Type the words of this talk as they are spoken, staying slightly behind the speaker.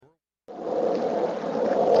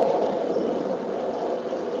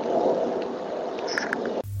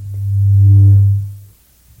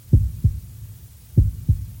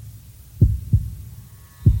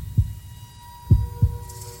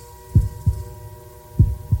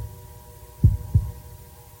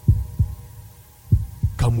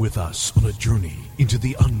Come with us on a journey into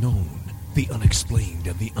the unknown, the unexplained,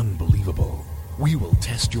 and the unbelievable. We will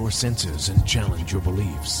test your senses and challenge your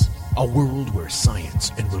beliefs. A world where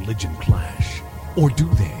science and religion clash. Or do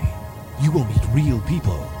they? You will meet real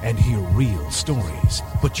people and hear real stories,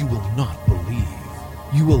 but you will not believe.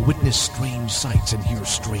 You will witness strange sights and hear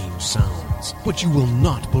strange sounds, but you will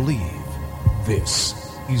not believe.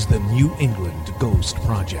 This is the New England Ghost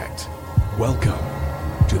Project. Welcome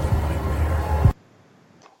to the nightmare.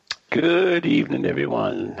 Good evening,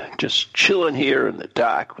 everyone. Just chilling here in the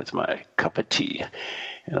dark with my cup of tea,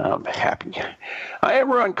 and I'm happy. I am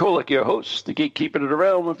Ron Kolick, your host, the gatekeeper to the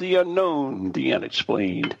realm of the unknown, the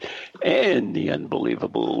unexplained, and the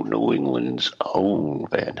unbelievable, New England's own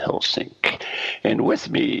Van Helsing. And with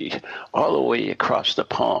me, all the way across the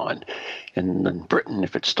pond, in Britain,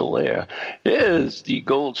 if it's still there, is the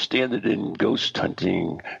gold standard in ghost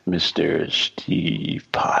hunting, Mr. Steve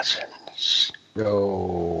Parsons.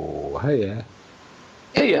 Oh, hey,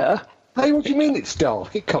 Hey, Hey, what do you mean it's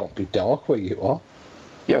dark? It can't be dark where you are.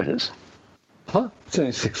 Yeah, it is. Huh? It's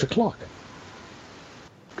only 6 o'clock.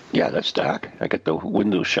 Yeah, that's dark. I got the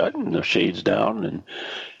windows shut and the shades down and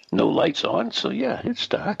no lights on, so yeah, it's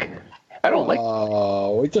dark. I don't like...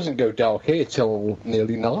 Oh, it doesn't go dark here till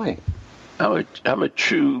nearly 9. I'm a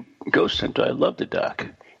true ghost hunter. I love the dark.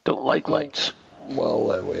 Don't like lights. Well,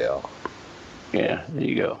 there we are. Yeah, there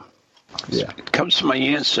you go. Yeah. It comes from my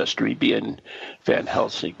ancestry being Van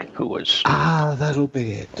Helsing, who was... That'll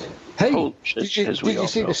be it. Hey, did you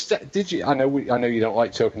see the stats? Did you? I know you don't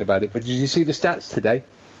like talking about it, but did you see the stats today?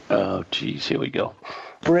 Oh, geez, here we go.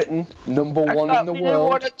 Britain, number one in the world. I didn't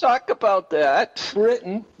want to talk about that.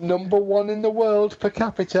 Britain, number one in the world per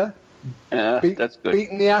capita. Yeah, that's good.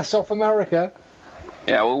 Beating the ass off America.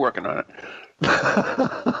 Yeah, we're working on it.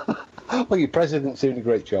 Well, your president's doing a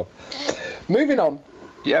great job. Moving on.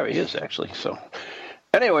 Yeah, he is, actually. So,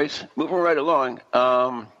 anyways, moving right along.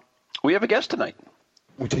 We have a guest tonight.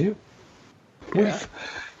 We do. Yeah.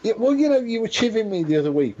 Well, you were chivvying me the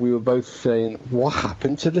other week. We were both saying, what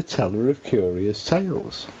happened to the teller of curious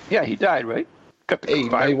tales? Yeah, he died, right? He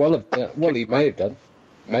may well have done. Well, he may have done.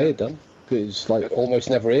 Because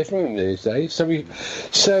almost never hear from him these days. So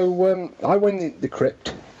I went in the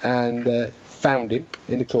crypt and found him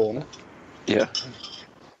in the corner. Yeah.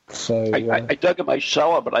 So I dug in my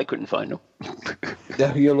cellar, but I couldn't find him.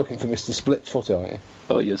 You're looking for Mr. Splitfoot, aren't you?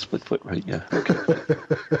 Oh, yeah, Splitfoot, right? Yeah. Okay.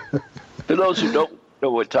 For those who don't know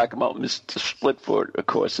what we're talking about, Mr. Splitfoot, of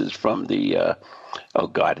course, is from the. Oh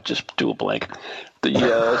God, it just drew a blank.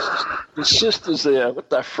 The sisters there. What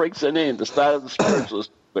the freak's their name? The start of the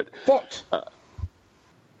spiritualist. But Fox.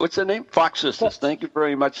 What's their name? Fox sisters. Fox. Thank you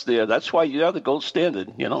very much. There. That's why you are the gold standard.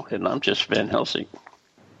 And I'm just Van Helsing.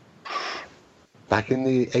 Back in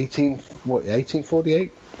the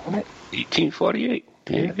 1848? 1848.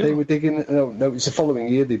 They were digging. No, it was the following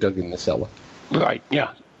year they dug in the cellar. Right.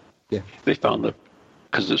 Yeah. Yeah. They found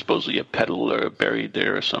because there's supposedly a peddler buried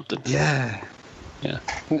there or something. Yeah. Yeah.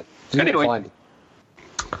 Anyway, find it.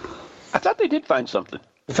 I thought they did find something.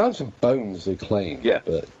 They found some bones, they claim. Yeah.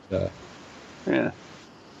 But yeah.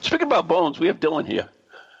 Speaking about bones, we have Dylan here.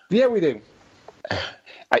 Yeah, we do.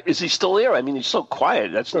 Is he still there? I mean, he's so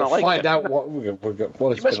quiet. That's not like find out what it's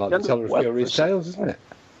been like the teller of curious tales, isn't it?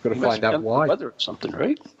 Got to find out why. Weather or something,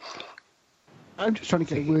 right? I'm just trying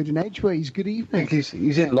to get a word in edgeways. Good evening. He's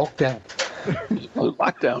in lockdown.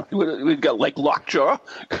 Lockdown. We've got like lockjaw.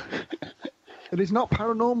 It is not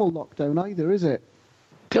paranormal lockdown either, is it?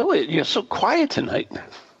 Dylan, you're so quiet tonight.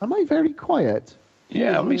 Am I very quiet?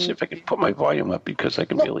 Yeah, let me see if I can put my volume up because I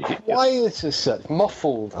can barely hear you. Quiet as such.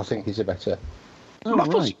 Muffled, I think, is a better. Oh,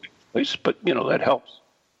 Muffles, right. But that helps.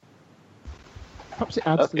 Perhaps it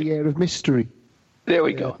adds to the air of mystery. There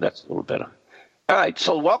we go. That's a little better. All right,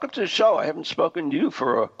 so welcome to the show. I haven't spoken to you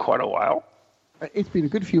for quite a while. It's been a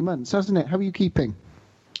good few months, hasn't it? How are you keeping?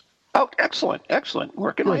 Oh, excellent.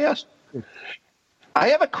 Working my ass. Good. I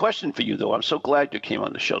have a question for you, though. I'm so glad you came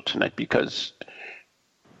on the show tonight because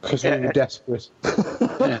we were desperate.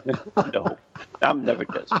 No, I'm never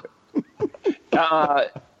desperate.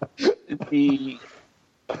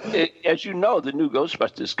 As you know, the new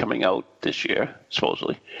Ghostbusters is coming out this year,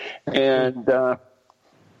 supposedly. And, I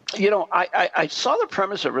saw the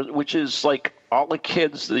premise of it, which is like all the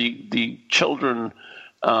kids, the children,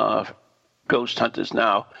 ghost hunters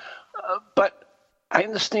now. But I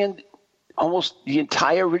understand almost the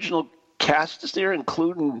entire original cast is there,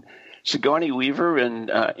 including Sigourney Weaver and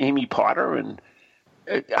Amy Potter. And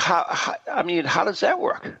how does that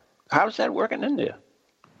work? How is that working in there?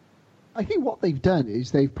 I think what they've done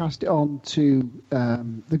is they've passed it on to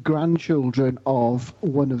the grandchildren of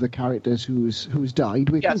one of the characters who's died.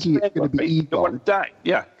 We're thinking it's going to be Egon. The one that died,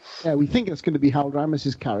 yeah. Yeah, we think it's going to be Harold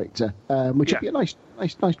Ramis's character, which would be a nice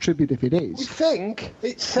tribute if it is. We think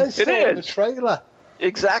it says so in the trailer.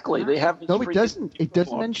 Exactly. They have. No, it doesn't. It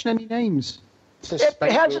doesn't mention any names.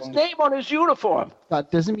 It has his name on his uniform. That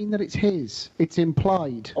doesn't mean that it's his. It's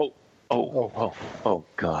implied. Oh,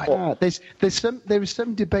 God. There is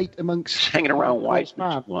some debate amongst hanging around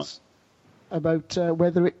Wiseman fans about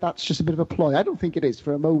whether that's just a bit of a ploy. I don't think it is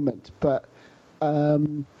for a moment, but I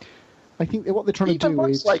think what they're trying to do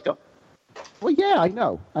is like him. Well, yeah, I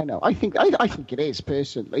know. I think it is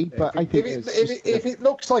personally, but I think if it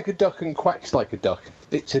looks like a duck and quacks like a duck,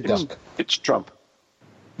 it's a duck. It's Trump.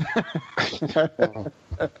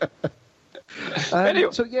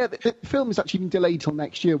 Anyway. So yeah, the film is actually been delayed till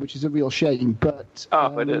next year, which is a real shame. But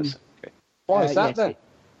it is. Okay. Why is that then?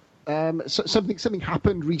 So something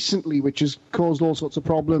happened recently which has caused all sorts of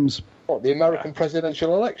problems. What, the American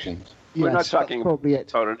presidential elections? We're not talking probably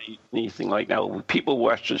about anything like that. People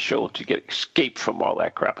watch the show to escape from all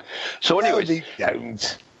that crap. So anyways, no, they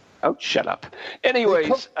don't. Oh, shut up.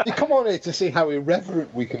 Anyways, they come on here to see how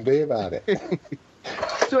irreverent we can be about it.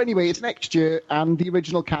 So anyway, it's next year, and the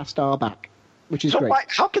original cast are back, which is great.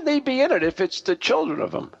 How can they be in it if it's the children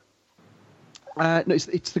of them? No, it's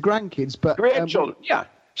the grandkids, but grandchildren. Yeah,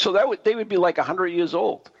 so they would be like 100 years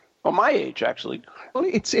old, or my age actually. Well,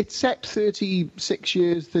 it's set 36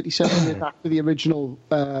 years, 37 years after the original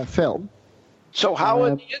film. So how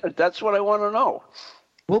are they in it? That's what I want to know.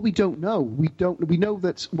 Well, we don't know. We know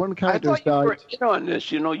that one character has died. I thought you were in on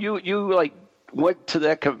this. You know, you like went to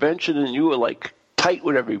that convention and you were like tight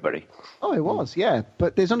with everybody. Oh, it was, yeah.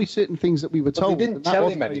 But there's only certain things that we were told. They didn't tell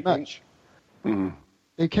him anything. Much. Mm-hmm.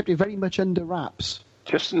 They kept it very much under wraps.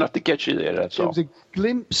 Just enough to get you there, that's all. There was a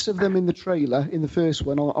glimpse of them in the trailer, in the first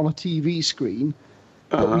one, on a TV screen,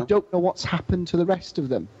 but we don't know what's happened to the rest of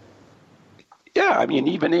them. Yeah, I mean,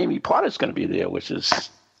 even Amy Potter's going to be there, which is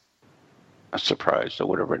a surprise, or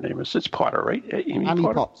whatever her name is. It's Potter, right?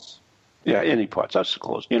 Annie Potts. Yeah, Annie Potts. That's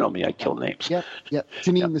close. You know me, I kill names. Yep.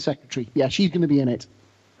 Janine, the secretary. Yeah, she's going to be in it.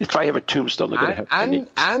 If I have a tombstone, they're going to have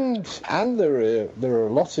and there are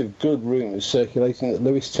lots of good rumours circulating that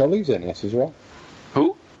Lewis Tully's in it as well.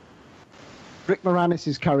 Who? Rick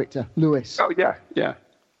Moranis' character, Lewis. Oh, yeah.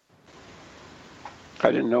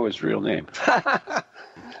 I didn't know his real name. I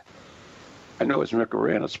know it's Rick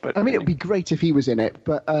Moranis, but... I mean, it would be great if he was in it,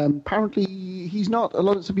 but apparently he's not.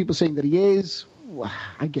 Some people saying that he is. Well,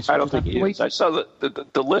 I guess... I don't think he is. I saw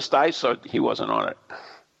the list I saw, he wasn't on it.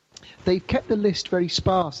 They've kept the list very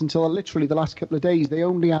sparse until literally the last couple of days. They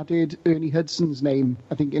only added Ernie Hudson's name,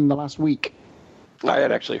 I think, in the last week. I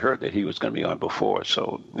had actually heard that he was going to be on before,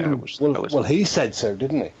 so... Yeah, well, he said so,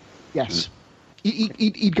 didn't he? Yes.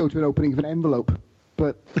 He'd go to an opening of an envelope,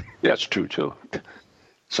 but... That's true, too.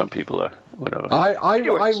 Some people are, whatever.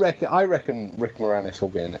 I reckon Rick Moranis will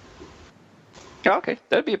be in it. Okay,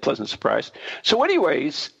 that'd be a pleasant surprise. So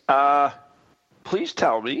anyways, please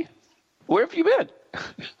tell me, where have you been?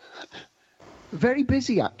 Very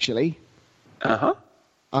busy, actually. Uh-huh.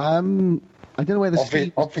 I don't know whether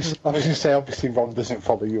Steve... I was going to say, obviously, Ron doesn't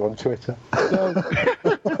follow you on Twitter. No.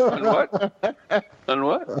 On what? On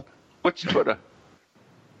what? What's Twitter?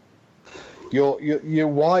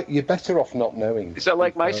 You're better off not knowing. Is that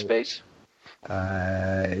like MySpace?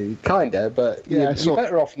 Kinda, but yeah,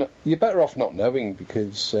 you're better off not knowing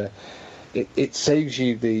because it saves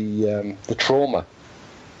you the trauma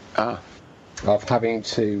of having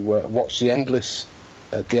to watch the endless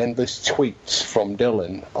tweets from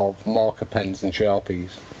Dylan of marker pens and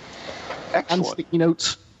Sharpies. Excellent. And sticky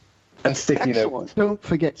notes. Notes. Don't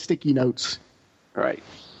forget sticky notes. Right.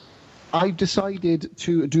 I've decided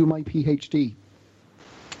to do my PhD.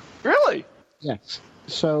 Really? Yes.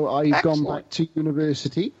 So I've gone back to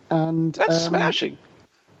university, and that's smashing.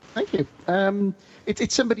 Thank you.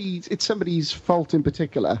 It's somebody's fault in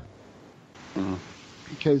particular.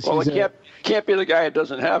 Because it can't be the guy that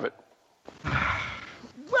doesn't have it.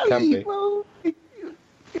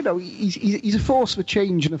 He's a force for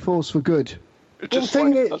change and a force for good. It just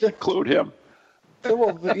doesn't include him.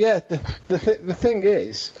 Well, the thing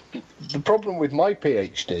is, the problem with my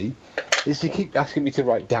PhD is they keep asking me to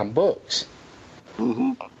write damn books.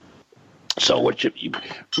 Mm-hmm. So what should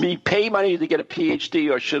me pay money to get a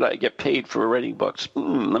PhD, or should I get paid for writing books?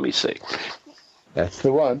 Let me see. That's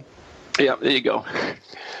the one. Yeah, there you go.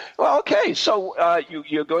 Well, okay, so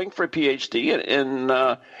you're going for a PhD, and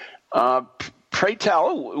pray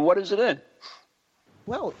tell, what is it in?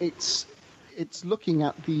 Well, It's looking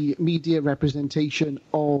at the media representation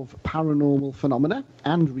of paranormal phenomena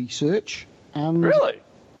and research, and Really?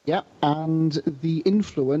 yeah, and the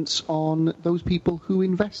influence on those people who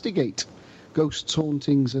investigate ghosts,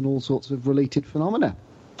 hauntings, and all sorts of related phenomena.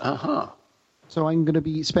 Uh-huh. So I'm going to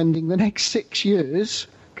be spending the next 6 years,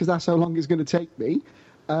 because that's how long it's going to take me,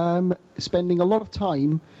 spending a lot of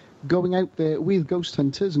time going out there with ghost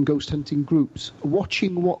hunters and ghost hunting groups,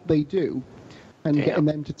 watching what they do, and getting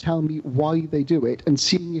them to tell me why they do it, and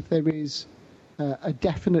seeing if there is a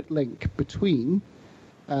definite link between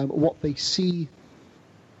what they see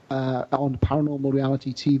on paranormal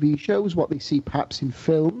reality TV shows, what they see perhaps in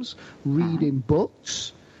films, read in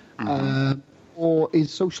books, or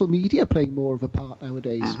is social media playing more of a part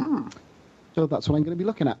nowadays? So that's what I'm going to be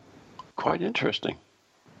looking at. Quite interesting.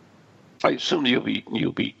 I assume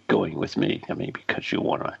you'll be going with me. I mean, because you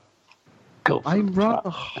want to go. I'm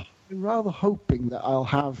rather hoping that I'll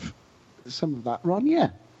have some of that, Ron. Yeah.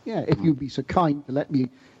 If you'd be so kind to let me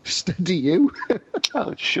study you.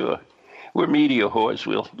 Oh, sure. We're media whores.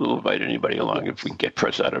 We'll invite anybody along if we can get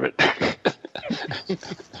press out of it.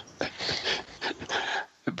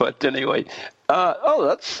 But anyway,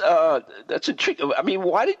 that's intriguing. I mean,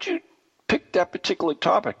 why did you pick that particular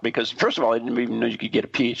topic? Because first of all, I didn't even know you could get a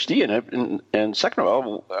PhD in it, and second of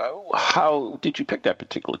all, how did you pick that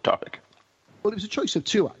particular topic? Well, it was a choice of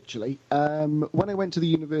two, actually. When I went to the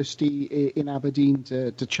university in Aberdeen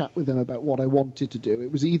to chat with them about what I wanted to do,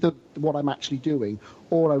 it was either what I'm actually doing,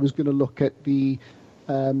 or I was going to look at the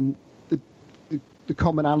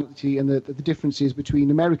commonality and the differences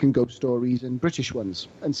between American ghost stories and British ones,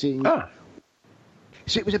 and seeing.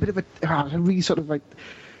 So it was a bit of I really sort of like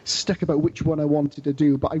stuck about which one I wanted to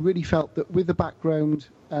do, but I really felt that with the background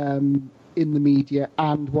in the media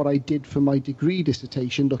and what I did for my degree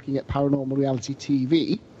dissertation, looking at paranormal reality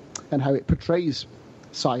TV and how it portrays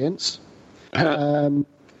science, and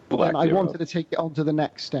I wanted to take it on to the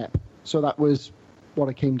next step. So that was what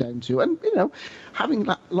I came down to. And, having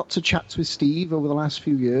lots of chats with Steve over the last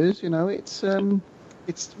few years,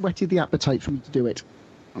 it's whetted the appetite for me to do it.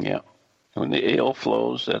 Yeah. When the ale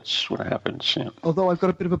flows, that's what happens. Yeah. Although I've got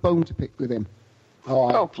a bit of a bone to pick with him.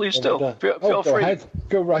 Please do. Feel free. Ahead.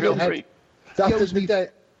 Go right Feel ahead. free. After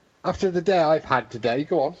the day I've had today,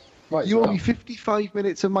 go on. Right, you owe me 55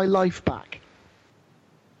 minutes of my life back.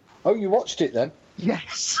 Oh, you watched it then?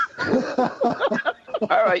 Yes. All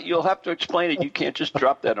right, you'll have to explain it. You can't just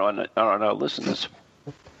drop that on our listeners.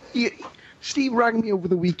 Steve rang me over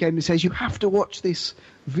the weekend and says, you have to watch this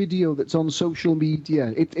video that's on social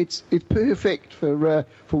media. It's perfect for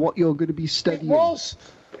what you're going to be studying. It was.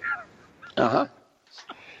 Uh-huh.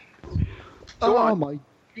 Oh, my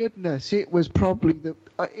goodness. It was probably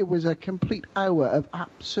it was a complete hour of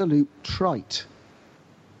absolute trite.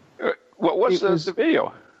 What was the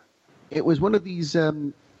video? It was one of these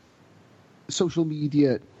social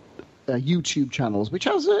media YouTube channels, which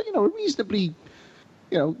has a reasonably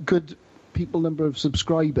good number of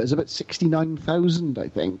subscribers, about 69,000, I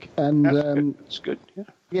think. And that's good.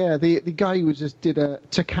 Yeah, the guy who just did a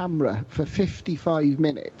to camera for 55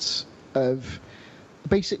 minutes of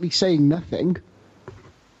basically saying nothing,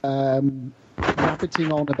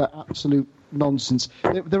 rabbiting on about absolute nonsense.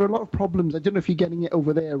 There are a lot of problems. I don't know if you're getting it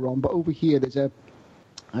over there, Ron, but over here there's a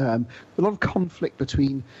lot of conflict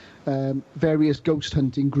between various ghost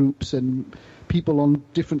hunting groups and people on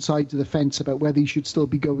different sides of the fence about whether you should still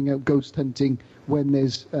be going out ghost hunting when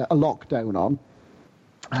there's a lockdown on.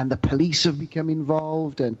 And the police have become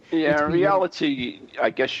involved. And in reality,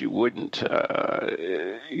 I guess you wouldn't,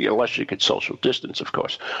 unless you could social distance, of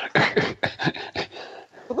course.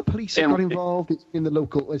 Well, the police have got involved. It's been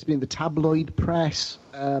the tabloid press.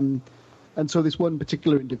 And so this one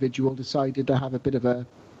particular individual decided to have a bit of a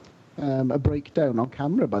breakdown on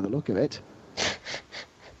camera by the look of it.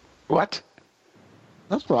 What?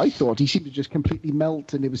 That's what I thought. He seemed to just completely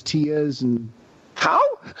melt, and it was tears and... How?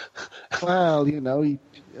 Well,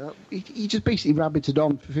 he just basically rabbited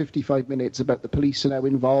on for 55 minutes about the police are now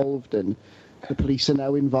involved, and the police are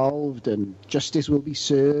now involved, and justice will be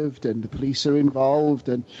served, and the police are involved,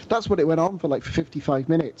 and that's what it went on for 55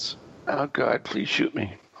 minutes. Oh, God, please shoot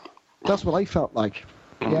me. That's what I felt like.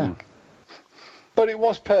 Yeah. But it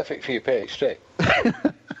was perfect for your PhD.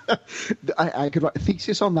 I could write a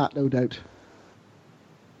thesis on that, no doubt.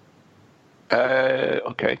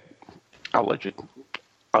 Okay.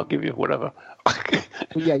 I'll give you whatever.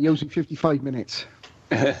 Well, yeah, using 55 minutes.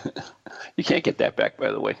 You can't get that back,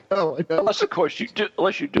 by the way. Oh, I know. Unless, of course, you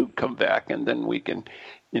do come back, and then we can,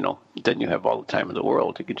 then you have all the time in the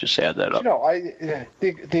world. You can just add that up.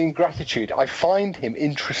 The ingratitude. I find him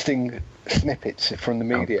interesting snippets from the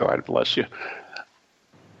media. Oh, God bless you.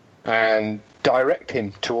 and direct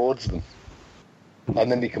him towards them.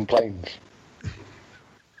 And then he complains.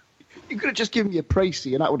 You could have just given me a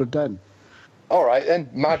pricey and that would have done. All right, then.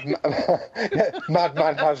 Madman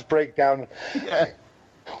has breakdown. Yeah.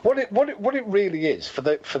 What it really is for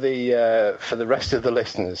the rest of the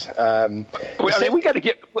listeners. We got to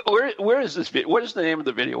get. Where is this video? What is the name of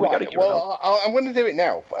the video? We got to get. Well, I'm going to do it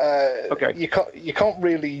now. Okay. You can't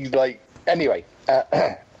really Anyway,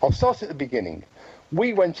 I'll start at the beginning.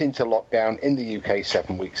 We went into lockdown in the UK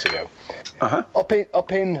 7 weeks ago. Uh-huh.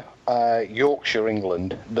 Up in Yorkshire,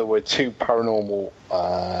 England, there were two paranormal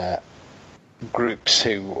groups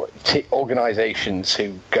organisations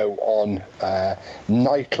who go on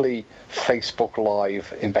nightly Facebook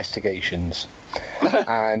Live investigations.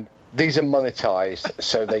 And these are monetised,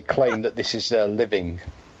 so they claim that this is their living.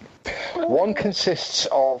 One consists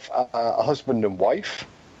of a husband and wife,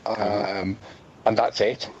 and that's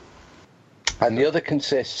it. And the other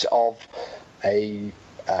consists of an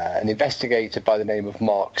investigator by the name of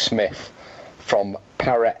Mark Smith from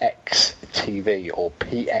ParaX TV or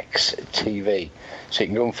PX TV. So you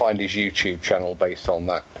can go and find his YouTube channel based on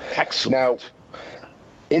that. Excellent. Now,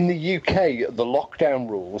 in the UK, the lockdown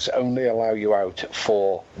rules only allow you out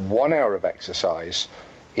for 1 hour of exercise,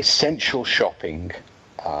 essential shopping,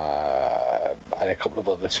 and a couple of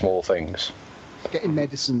other small things. Getting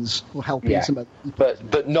medicines or helping some other people.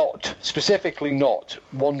 But not specifically not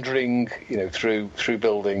wandering, through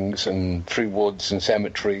buildings and through woods and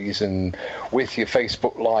cemeteries and with your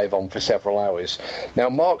Facebook Live on for several hours. Now,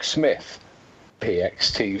 Mark Smith,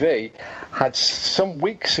 PXTV, had some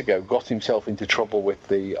weeks ago got himself into trouble with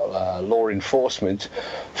the law enforcement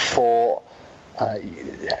for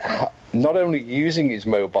not only using his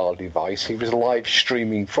mobile device, he was live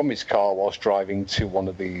streaming from his car whilst driving to one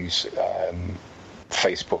of these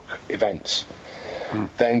Facebook events.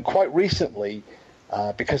 Then quite recently,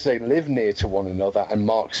 because they live near to one another and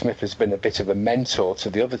Mark Smith has been a bit of a mentor to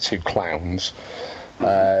the other two clowns,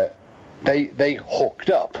 they hooked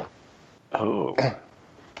up. Oh.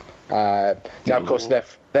 Now, of course,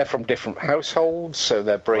 they're from different households, so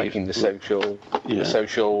they're breaking the social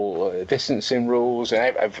distancing rules,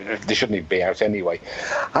 and they shouldn't even be out anyway.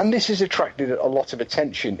 And this has attracted a lot of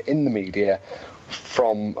attention in the media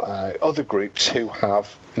from other groups who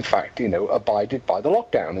have, in fact, abided by the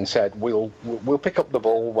lockdown and said we'll pick up the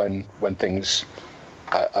ball when things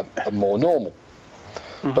are more normal.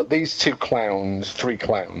 Mm-hmm. But these three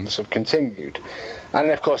clowns, have continued.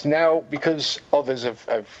 And, of course, now, because others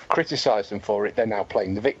have criticised them for it, they're now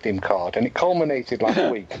playing the victim card. And it culminated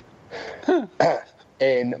last week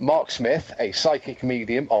in Mark Smith, a psychic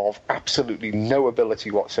medium of absolutely no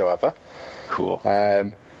ability whatsoever. Cool.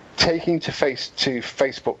 Taking to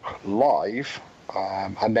Facebook Live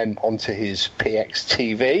and then onto his PX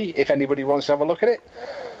TV, if anybody wants to have a look at it,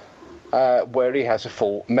 where he has a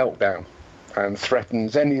full meltdown and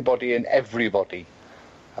threatens anybody and everybody,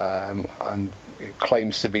 and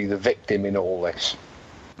claims to be the victim in all this.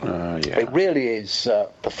 It really is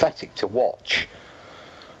pathetic to watch.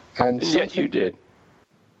 And yet you did.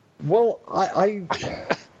 Well, I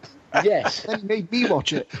yes. And you made me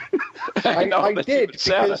watch it. I did,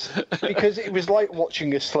 because it was like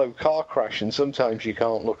watching a slow car crash, and sometimes you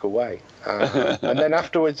can't look away. And then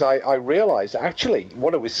afterwards I realised, actually,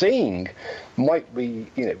 what I was seeing might be,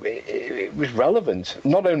 it was relevant,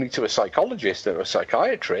 not only to a psychologist or a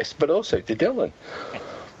psychiatrist, but also to Dylan.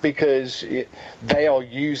 Because they are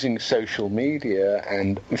using social media,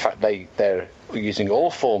 and in fact they're using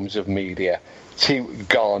all forms of media to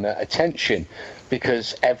garner attention.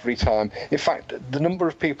 Because every time, in fact, the number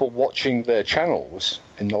of people watching their channels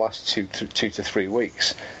in the last 2 to 3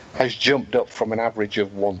 weeks has jumped up from an average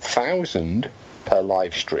of 1,000 per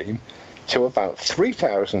live stream to about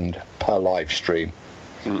 3,000 per live stream.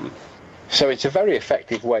 So it's a very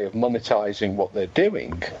effective way of monetizing what they're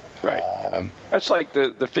doing. Right. That's like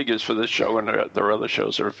the figures for this show and their other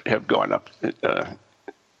shows have gone up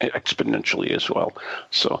exponentially as well.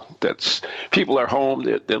 So that's, people are home,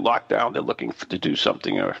 they're locked down, they're looking to do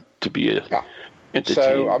something or to be entertained.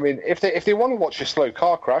 So, I mean, if they want to watch a slow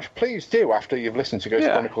car crash, please do after you've listened to Ghost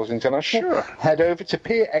Chronicles International. Sure. Head over to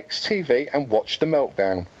PXTV and watch the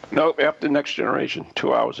meltdown. No, after Next Generation,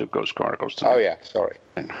 2 hours of Ghost Chronicles tonight. Oh, yeah, sorry.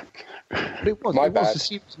 But it was a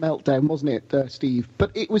serious meltdown, wasn't it, Steve? But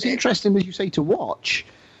it was interesting, as you say, to watch.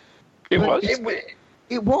 It was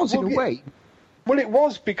in a way. Well, it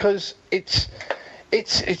was, because it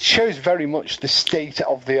shows very much the state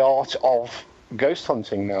of the art of ghost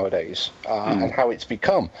hunting nowadays, and how it's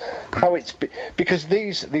become. Because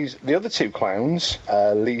the other two clowns,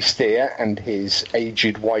 Lee Steer and his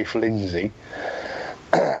aged wife Lindsay,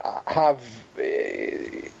 have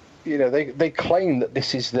they claim that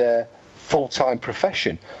this is their full-time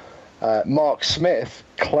profession. Mark Smith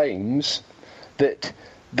claims that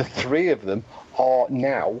the three of them are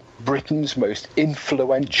now Britain's most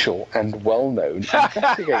influential and well-known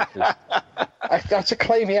investigators. That's a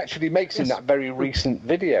claim he actually makes in that very recent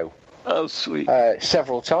video. Oh, sweet.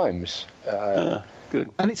 Several times. Good.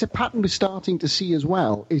 And it's a pattern we're starting to see as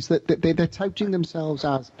well, is that they're touting themselves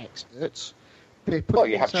as experts. Well,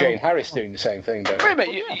 you have Jane Harris doing the same thing, don't you? Wait a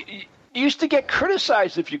minute. You used to get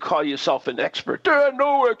criticized if you call yourself an expert. There are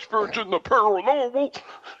no experts in the paranormal.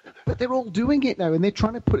 But they're all doing it now, and they're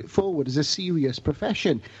trying to put it forward as a serious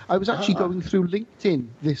profession. I was actually going through LinkedIn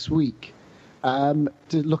this week to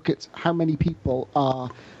look at how many people are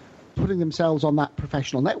putting themselves on that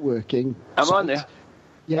professional networking I'm site. on there.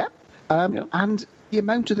 Yeah. And the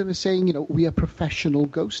amount of them are saying, we are professional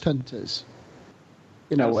ghost hunters.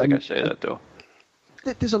 I don't think I say that, though.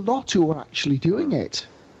 There's a lot who are actually doing it.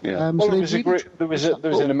 Yeah. Well, there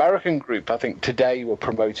was an American group, I think, today were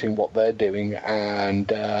promoting what they're doing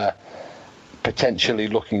and potentially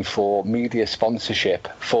looking for media sponsorship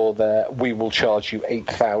for their "We will charge you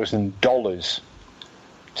 $8,000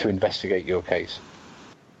 to investigate your case."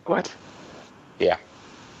 What? Yeah.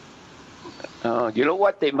 You know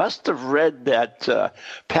what? They must have read that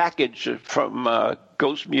package from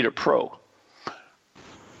Ghost Meter Pro.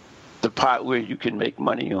 The part where you can make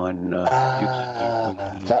money on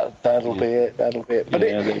that'll be it. But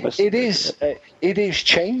it is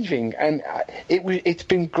changing, and it's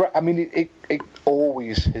been. I mean, it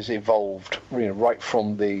always has evolved. Right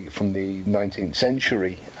from the 19th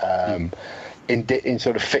century, in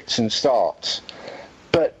sort of fits and starts.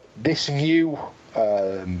 But this new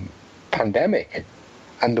pandemic,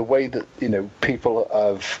 and the way that people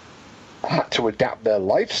have had to adapt their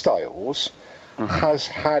lifestyles, has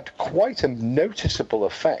had quite a noticeable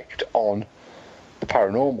effect on the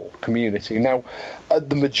paranormal community. Now,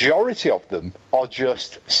 the majority of them are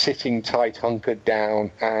just sitting tight, hunkered down,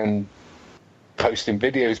 and posting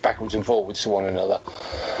videos backwards and forwards to one another.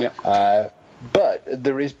 Yeah. But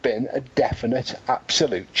there has been a definite,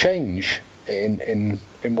 absolute change in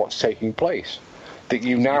what's taking place. That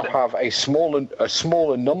you now have a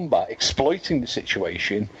smaller number exploiting the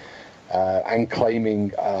situation. And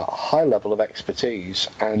claiming a high level of expertise,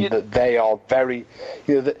 and that they are very,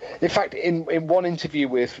 in fact, in one interview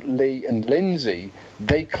with Lee and Lindsay,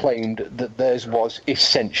 they claimed that theirs was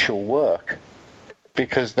essential work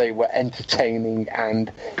because they were entertaining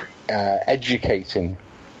and educating,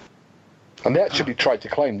 and they actually tried to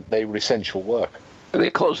claim that they were essential work. They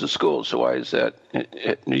closed the schools, so why is that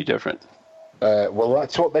any different? Well,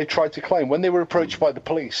 that's what they tried to claim. When they were approached by the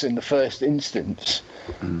police in the first instance,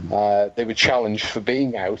 they were challenged for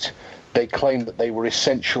being out. They claimed that they were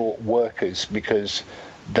essential workers because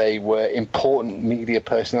they were important media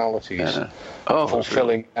personalities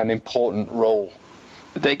fulfilling an important role.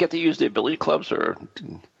 Did they get to use their billy clubs, or?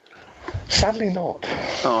 Sadly not.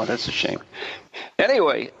 Oh, that's a shame.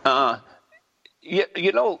 Anyway,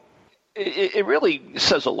 it really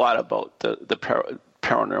says a lot about the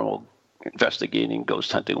paranormal investigating,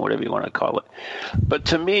 ghost hunting, whatever you want to call it. But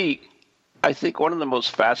to me, I think one of the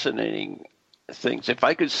most fascinating things, if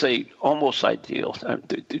I could say almost ideal,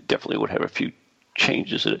 definitely would have a few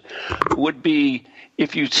changes in it, would be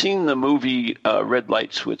if you've seen the movie Red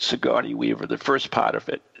Lights with Sigourney Weaver, the first part of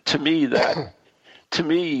it. To me,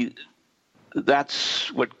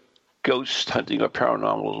 that's what ghost hunting or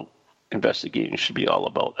paranormal investigating should be all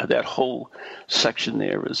about. That whole section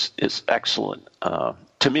there is excellent.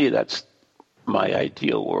 To me, that's my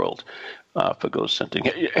ideal world for ghost hunting.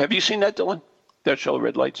 Have you seen that, Dylan? That show,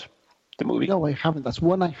 Red Lights, the movie? No, I haven't. That's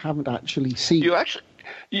one I haven't actually seen.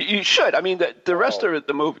 You should. I mean, the rest of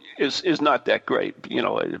the movie is not that great,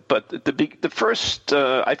 But the first,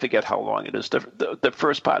 I forget how long it is. The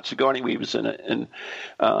first part, Sigourney Weaver's in it, and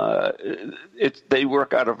they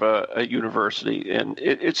work out of a university, and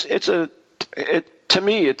to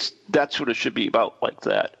me, that's what it should be about, like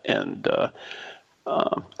that. And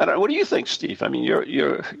I don't know, what do you think, Steve? I mean,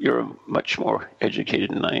 you're much more educated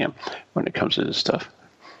than I am when it comes to this stuff.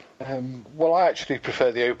 Well, I actually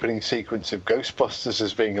prefer the opening sequence of Ghostbusters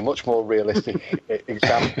as being a much more realistic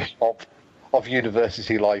example of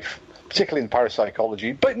university life, particularly in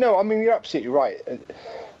parapsychology. But no, I mean, you're absolutely right.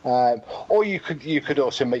 Or you could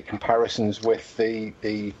also make comparisons with the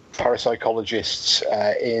parapsychologists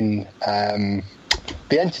in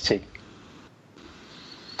The Entity.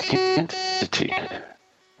 Entity.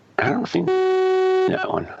 I don't think that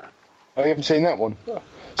one. Oh, you haven't seen that one?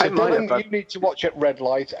 So Dylan, you need to watch it Red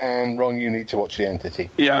Light, and Ron, you need to watch The Entity.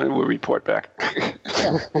 Yeah, and we'll report back.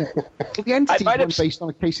 The Entity is based on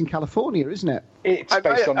a case in California, isn't it? It's I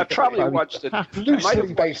probably watched it.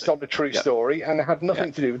 Loosely based on a true story, and it had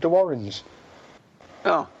nothing to do with the Warrens.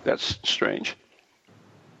 Oh, that's strange.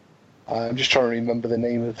 I'm just trying to remember the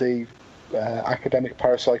name of the academic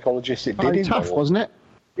parapsychologist it did involve. Tough, wasn't it?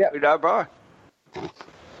 Yeah.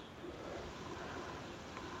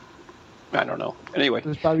 I don't know. Anyway,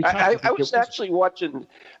 I was actually watching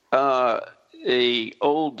a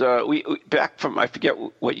old back from, I forget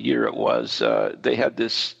what year it was. They had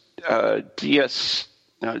this DS.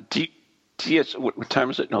 What time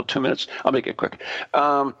is it? No, 2 minutes. I'll make it quick.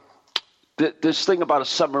 This thing about a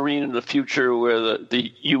submarine in the future where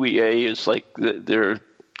the UEA is like they're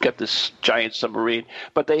got this giant submarine,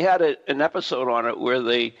 but they had an episode on it where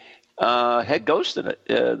they had ghosts in it.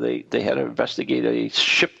 They had to investigate a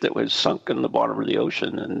ship that was sunk in the bottom of the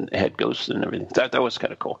ocean and had ghosts and everything. That was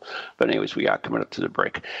kind of cool. But anyways, we are coming up to the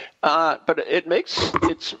break. But it makes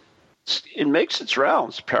its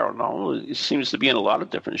rounds paranormal. It seems to be in a lot of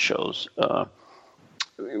different shows,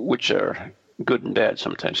 which are good and bad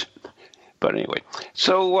sometimes. But anyway,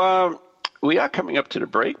 so we are coming up to the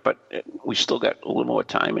break, but we still got a little more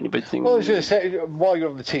time. Anybody think? Well, I was going to say, while you're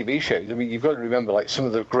on the TV shows, I mean, you've got to remember, like, some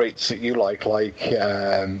of the greats that you like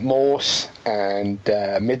Morse and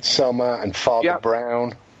Midsummer and Father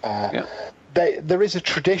Brown. There is a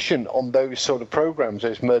tradition on those sort of programs,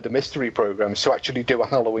 those murder mystery programs, to actually do a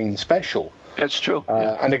Halloween special. That's true.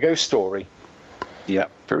 And a ghost story. Yeah,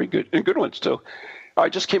 very good. And good ones, too. I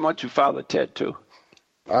just came on to Father Ted, too.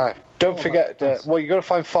 Don't forget, you've got to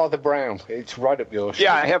find Father Brown. It's right up your street.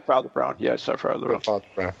 Yeah, I have Father Brown. Yes, I have Father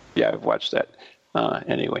Brown. Yeah, I've watched that.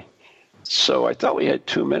 Anyway, so I thought we had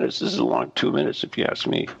 2 minutes. This is a long 2 minutes, if you ask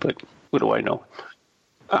me, but what do I know?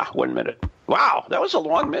 1 minute. Wow, that was a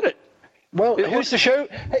long minute. Well, who's the show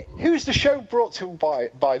brought to by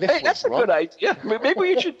this? Hey, that's a good idea. Maybe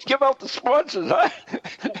we should give out the sponsors, huh?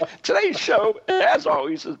 Today's show, as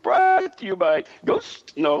always, is brought to you by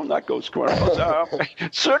not Ghost Chronicles.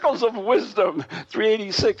 Circles of Wisdom,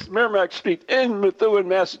 386 Merrimack Street in Methuen,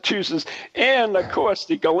 Massachusetts, and of course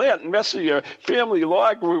the Gallant Messier Family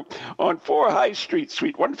Law Group on 4 High Street,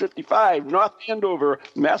 Suite 155, North Andover,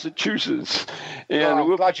 Massachusetts. And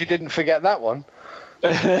I'm glad you didn't forget that one.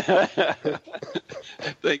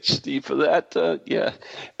 Thanks, Steve, for that. Yeah.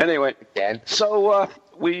 Anyway, so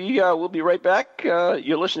we will be right back.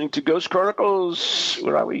 You're listening to Ghost Chronicles.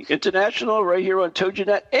 Where are we? International, right here on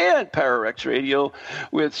TogiNet and ParaX Radio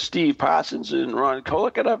with Steve Parsons and Ron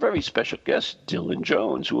Kolick and our very special guest, Dylan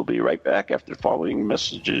Jones. We'll be right back after the following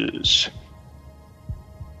messages.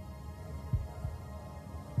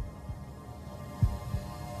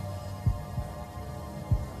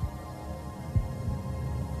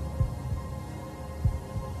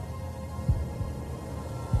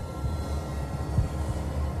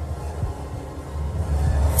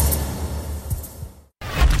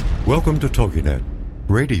 Welcome to TogiNet,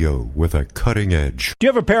 radio with a cutting edge. Do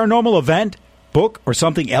you have a paranormal event, book, or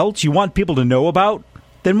something else you want people to know about?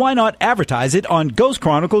 Then why not advertise it on Ghost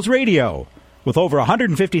Chronicles Radio? With over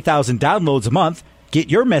 150,000 downloads a month, get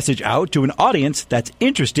your message out to an audience that's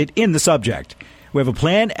interested in the subject. We have a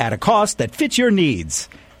plan at a cost that fits your needs.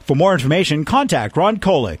 For more information, contact Ron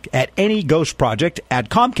Kolick at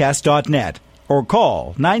anyghostproject@comcast.net or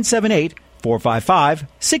call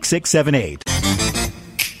 978-455-6678.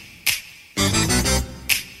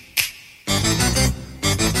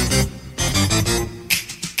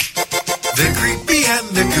 They're creepy and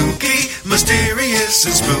they're kooky, mysterious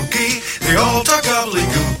and spooky. They all talk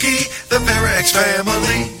gobbledygooky, the Parax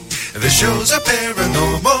family. The shows are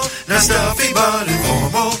paranormal, not stuffy but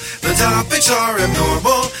informal. The topics are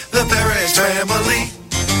abnormal, the Parax family.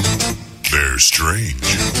 They're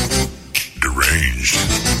strange, deranged,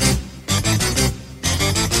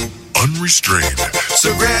 unrestrained.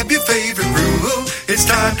 So grab your favorite brew, it's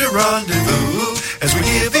time to rendezvous as we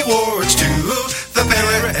give awards to the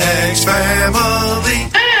Parax family.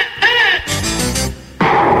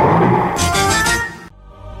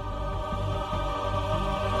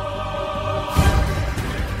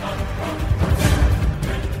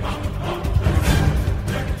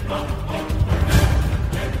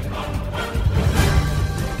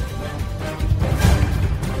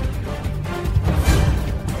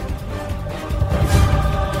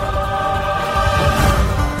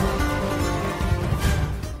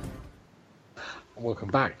 Welcome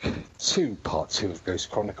back to part 2 of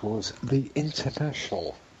Ghost Chronicles, the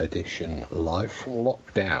international edition, live from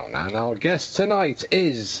lockdown. And our guest tonight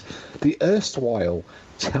is the erstwhile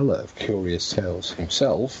teller of curious tales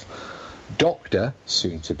himself, Doctor,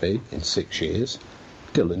 soon to be, in 6 years,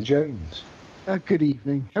 Dylan Jones. Good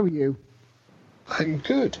evening. How are you? I'm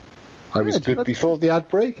good. I was good before the ad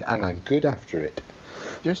break, and I'm good after it.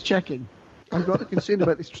 Just checking. I'm rather concerned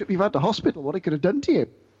about this trip you've had to hospital, what it could have done to you.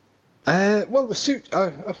 Well, the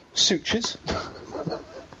sutures.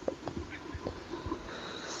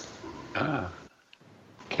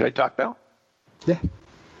 Can I talk now? Yeah.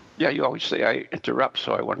 Yeah, you always say I interrupt,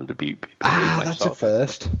 so I wanted to be that's a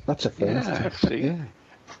first. That's a first. Yeah, see?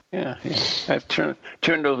 Yeah. I've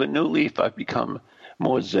turned over a new leaf. I've become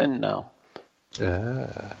more zen now.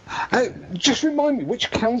 Just remind me,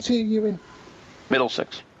 which county are you in?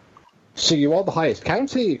 Middlesex. So you are the highest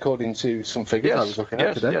county, according to some figures I was looking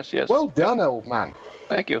at today. Yes. Well done, old man.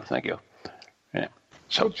 Thank you. Yeah.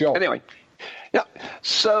 So, good job. Anyway, yeah.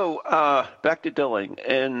 So back to Dylan.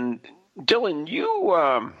 And Dylan,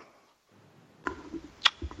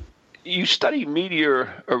 you studied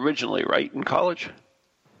media originally, right, in college?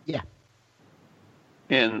 Yeah.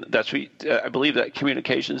 And that's what I believe that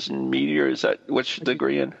communications and media, is that which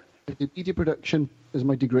degree in? I did media production as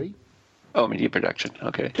my degree. Oh, media production.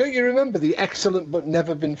 Okay. Don't you remember the excellent but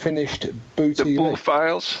never been finished Boo TV? The Boo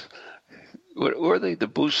Files? What were they? The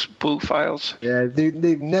Boo Files? Yeah,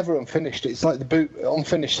 they've never unfinished it. It's like the Boo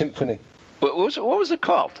Unfinished Symphony. What was it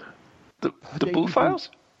called? The Boo Files?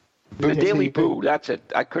 The Daily Boo. That's it.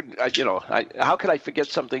 I couldn't. How could I forget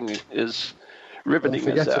something as riveting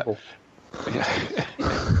as that?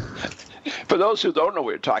 For those who don't know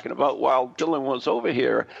what we're talking about, while Dylan was over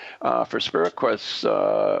here for Spirit Quest,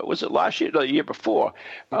 was it last year or the year before,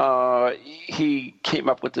 he came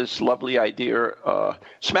up with this lovely idea,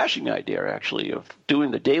 smashing idea actually, of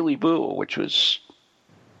doing the Daily Boo, which was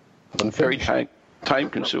very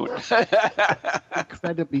time-consuming.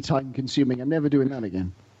 Incredibly time-consuming. I'm never doing that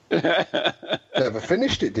again. Never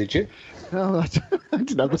finished it, did you? No, I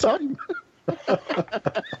didn't have the time.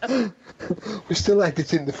 We're still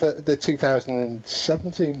editing the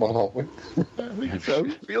 2017 one, aren't we? I think so.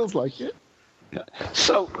 Feels like it. Yeah.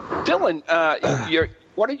 So, Dylan,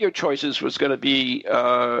 one of your choices was going to be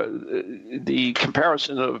the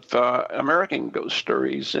comparison of American ghost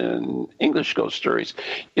stories and English ghost stories.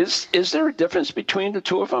 Is there a difference between the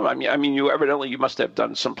two of them? I mean, you must have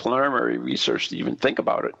done some preliminary research to even think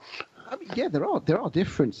about it. Yeah, there are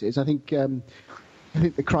differences. I think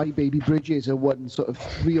the crybaby bridges are one sort of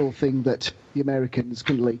real thing that the Americans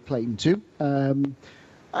can lay claim to.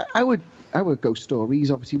 Our ghost stories,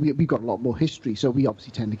 obviously, we've got a lot more history, so we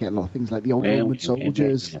obviously tend to get a lot of things like the old Roman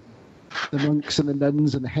soldiers, the monks and the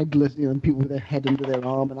nuns and the headless, and people with their head under their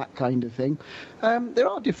arm and that kind of thing. There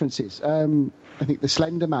are differences. I think the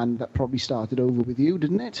Slender Man, that probably started over with you,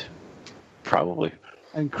 didn't it? Probably.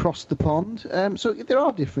 And crossed the pond. So there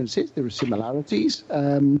are differences, there are similarities.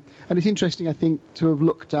 And it's interesting, I think, to have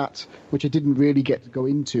looked at, which I didn't really get to go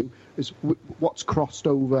into, is what's crossed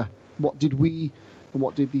over, what did we and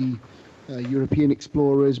what did the European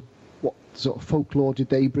explorers, what sort of folklore did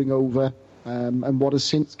they bring over, and what has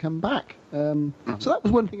since come back. So that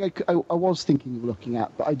was one thing I was thinking of looking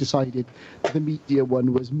at, but I decided the media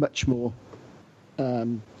one was much more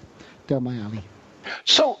down my alley.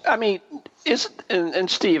 So, I mean, and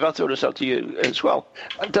Steve, I'll throw this out to you as well.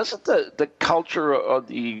 Doesn't the culture of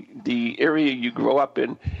the area you grow up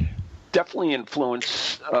in definitely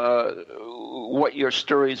influence what your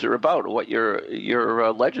stories are about, or what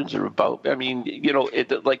your legends are about? I mean,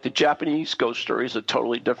 like the Japanese ghost stories are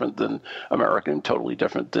totally different than American, totally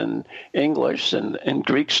different than English, and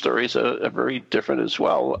Greek stories are very different as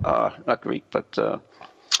well. Not Greek, but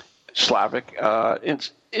Slavic.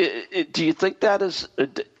 Do you think that is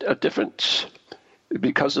a difference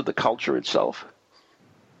because of the culture itself?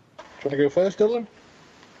 Do you want to go first, Dylan?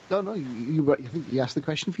 No, you think you asked the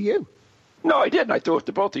question for you. No, I didn't. I threw it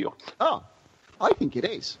to both of you. Oh, I think it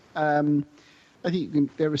is. I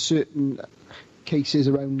think there are certain cases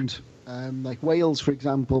around, like Wales, for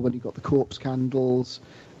example, when you've got the corpse candles,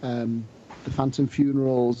 the phantom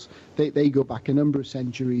funerals, they go back a number of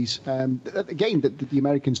centuries. Again, the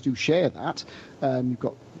Americans do share that. You've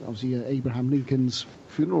got, obviously, Abraham Lincoln's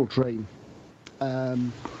funeral train.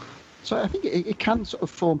 So I think it can sort of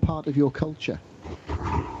form part of your culture.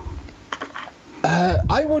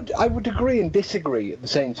 I would agree and disagree at the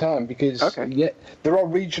same time, because there are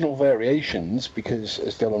regional variations, because,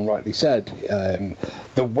 as Dylan rightly said,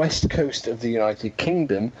 the west coast of the United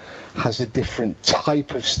Kingdom has a different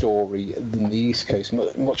type of story than the east coast,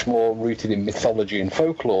 much more rooted in mythology and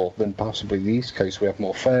folklore than possibly the east coast. We have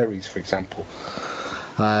more fairies, for example.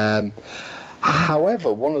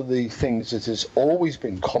 However, one of the things that has always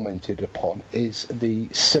been commented upon is the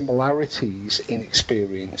similarities in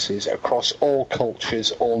experiences across all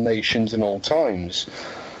cultures, all nations, and all times.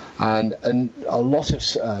 And a lot of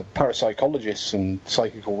parapsychologists and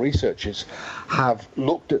psychical researchers have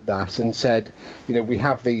looked at that and said, we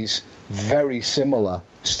have these very similar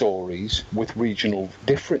stories with regional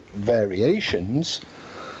different variations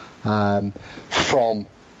from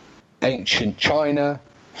ancient China,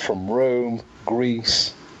 from Rome,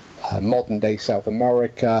 Greece, modern-day South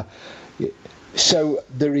America. So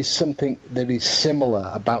there is something that is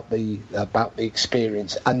similar about the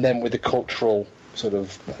experience, and then with the cultural sort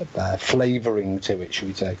of flavouring to it, should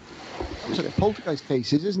we say? Sort of poltergeist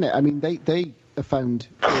cases, isn't it? I mean, they are found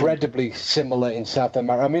incredibly similar in South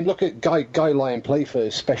America. I mean, look at Guy Lyon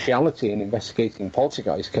Playfair's speciality in investigating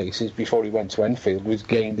poltergeist cases before he went to Enfield was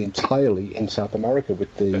gained entirely in South America,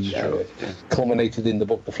 with the culminated in the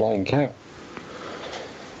book The Flying Cow.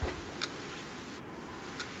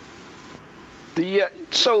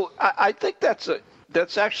 So I think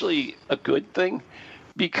that's actually a good thing,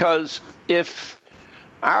 because if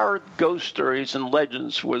our ghost stories and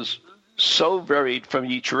legends was so varied from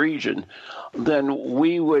each region, then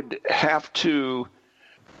we would have to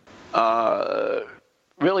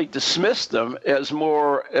really dismiss them as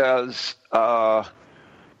more as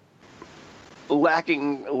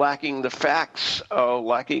lacking the facts,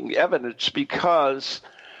 lacking evidence, because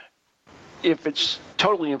if it's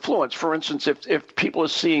totally influenced, for instance, if people are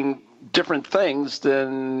seeing different things,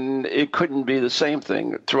 then it couldn't be the same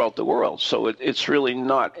thing throughout the world. So it's really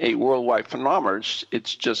not a worldwide phenomenon.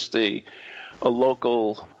 It's just a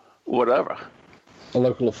local whatever. A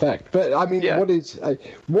local effect. But I mean,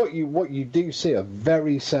 what you do see are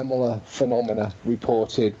very similar phenomena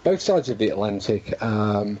reported both sides of the Atlantic.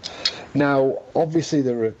 Now, obviously,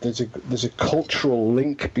 there's a cultural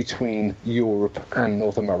link between Europe and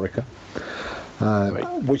North America.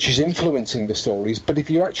 Which is influencing the stories. But if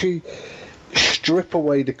you actually strip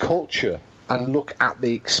away the culture and look at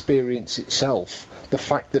the experience itself, the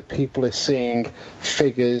fact that people are seeing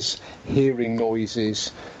figures, hearing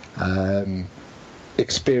noises,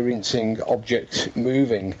 experiencing objects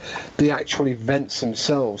moving, the actual events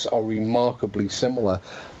themselves are remarkably similar,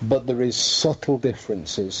 but there is subtle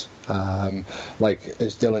differences. Like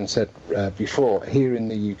as Dylan said before, here in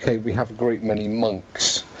the UK we have a great many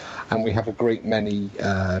monks, and we have a great many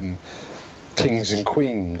kings and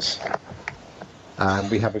queens, and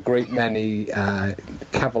we have a great many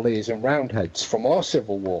cavaliers and roundheads from our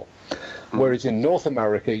Civil War. Whereas in North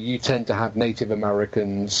America, you tend to have Native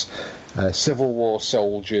Americans, Civil War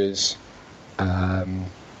soldiers. But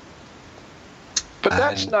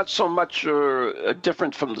that's not so much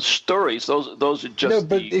different from the stories. Those are just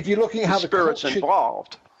if you're looking at how spirits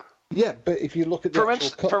involved. Yeah, but if you look at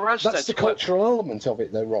that's the cultural element of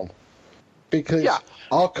it, though, Ron. Because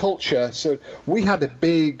our culture, so we had a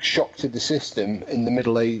big shock to the system in the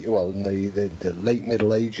the late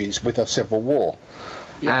Middle Ages with our Civil War.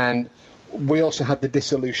 Yeah. And we also had the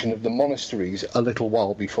dissolution of the monasteries a little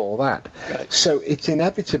while before that. Right. So it's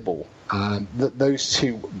inevitable that those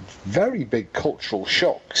two very big cultural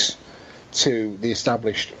shocks to the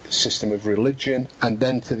established system of religion and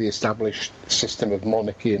then to the established system of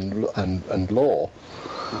monarchy and law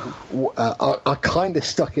are kind of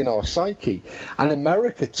stuck in our psyche. And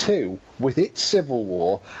America too, with its Civil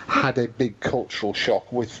War, had a big cultural shock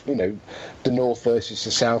with, the North versus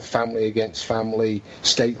the South, family against family,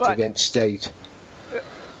 state against state.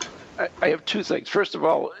 I have two things. First of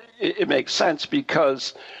all, it makes sense,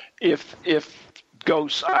 because if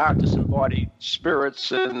ghosts are disembodied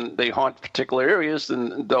spirits and they haunt particular areas,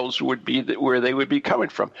 then those would be where they would be coming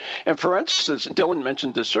from. And for instance, Dylan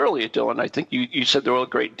mentioned this earlier, Dylan, I think you said there were a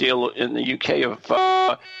great deal in the UK of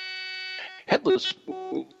headless,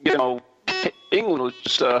 England was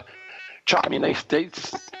just chop. I mean, they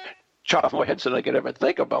chop off more heads than I could ever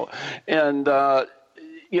think about. And,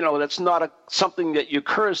 that's not something that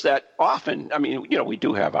occurs that often. I mean, we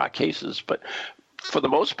do have our cases, but for the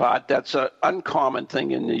most part, that's an uncommon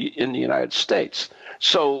thing in the United States.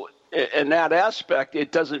 So in that aspect,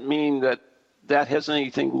 it doesn't mean that has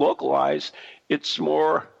anything localized. It's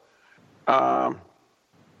more, are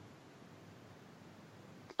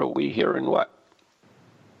we hearing what?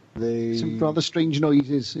 Some rather strange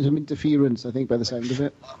noises, some interference, I think, by the sound of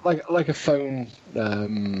it. Like a phone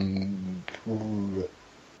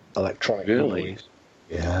electronic noise.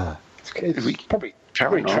 Yeah. It's probably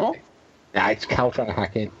paranormal. Nah, it's Cal trying to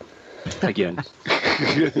hack in. Again.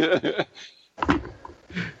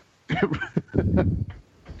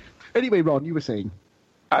 Anyway, Ron, you were saying?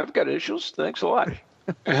 I've got issues. Thanks a lot.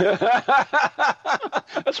 That's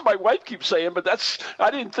what my wife keeps saying, but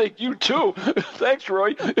I didn't think you too. Thanks,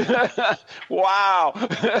 Roy. Wow.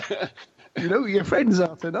 You know who your friends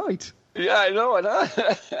are tonight. Yeah, I know it.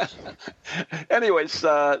 Anyways,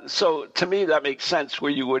 so to me that makes sense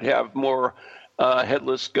where you would have more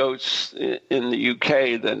headless ghosts in the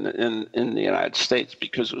UK than in the United States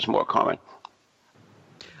because it was more common.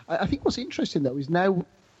 I think what's interesting, though, is now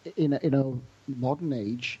in a modern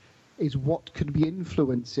age is what could be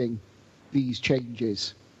influencing these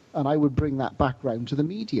changes. And I would bring that back round to the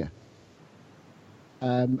media.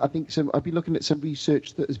 I think I've been looking at some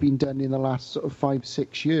research that has been done in the last sort of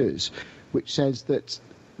 5-6 years, which says that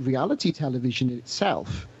reality television in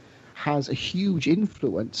itself has a huge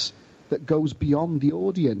influence that goes beyond the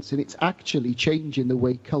audience, and it's actually changing the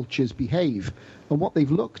way cultures behave. And what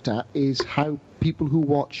they've looked at is how people who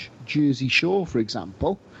watch Jersey Shore, for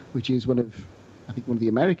example, which is one of the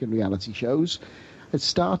American reality shows, has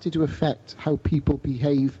started to affect how people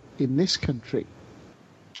behave in this country.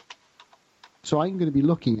 So I'm going to be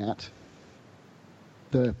looking at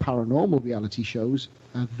the paranormal reality shows.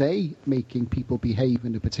 Are they making people behave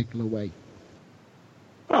in a particular way?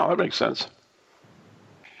 Oh, that makes sense.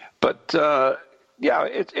 But yeah,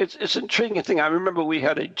 it's an intriguing thing. I remember we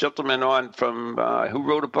had a gentleman on from who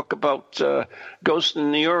wrote a book about ghosts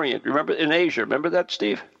in the Orient. Remember, in Asia? Remember that,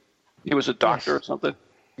 Steve? He was a doctor or something.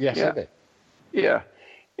 Yes, yeah. I did. Yeah,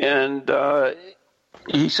 and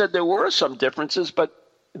he said there were some differences, but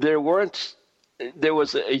there weren't. There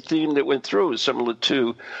was a theme that went through similar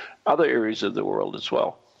to other areas of the world as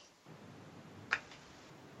well.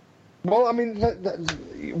 Well, I mean,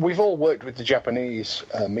 we've all worked with the Japanese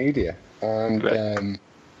media, and right.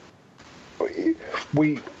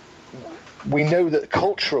 We know that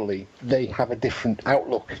culturally they have a different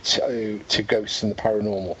outlook to ghosts and the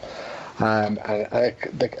paranormal. And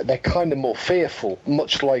they're kind of more fearful,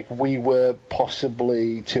 much like we were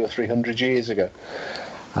possibly 200 or 300 years ago.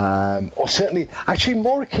 Or certainly, actually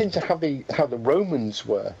more akin to how the Romans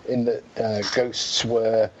were, in that ghosts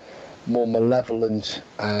were more malevolent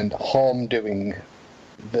and harm-doing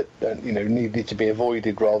that needed to be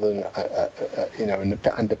avoided rather than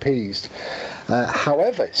and appeased.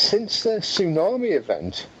 However, since the tsunami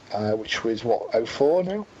event, which was 2004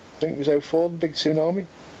 now? I think it was 2004, the big tsunami,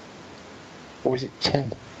 or was it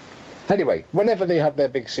 10? Anyway, whenever they had their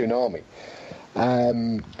big tsunami,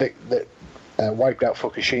 that wiped out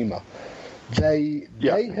Fukushima. They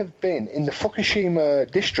have been in the Fukushima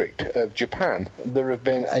district of Japan. There have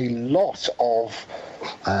been a lot of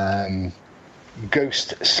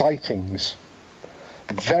ghost sightings,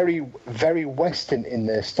 very, very Western in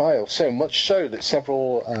their style. So much so that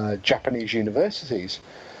several Japanese universities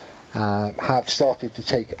have started to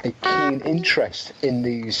take a keen interest in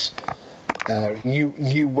these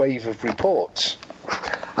new wave of reports.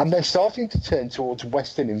 And they're starting to turn towards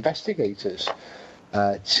Western investigators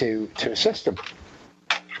to assist them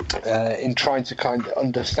in trying to kind of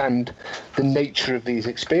understand the nature of these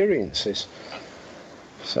experiences.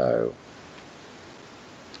 So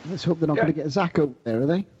let's hope they're not going to get Zach over there, are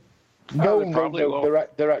they? No.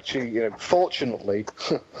 They're actually, fortunately,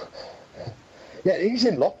 yeah, he's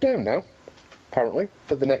in lockdown now, apparently,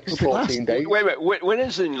 for the next 14 days. Wait a minute, when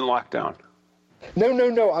is he in lockdown?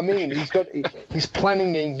 No. I mean, he's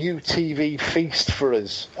planning a new TV feast for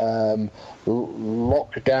us.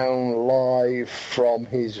 Lockdown live from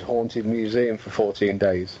his haunted museum for 14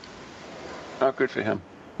 days. Oh, good for him.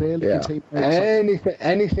 Yeah.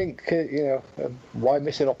 Anything. Why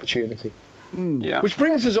miss an opportunity? Yeah. Which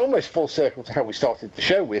brings us almost full circle to how we started the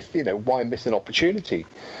show with, why miss an opportunity?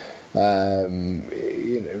 With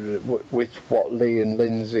what Lee and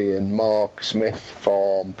Lindsay and Mark Smith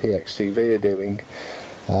from PXTV are doing,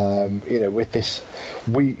 with this,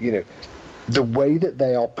 the way that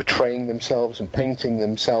they are portraying themselves and painting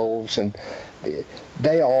themselves, and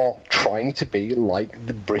they are trying to be like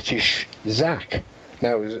the British Zach.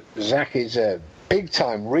 Now, Zach is a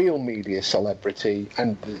big-time real media celebrity,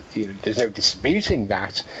 and there's no disputing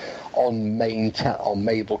that on main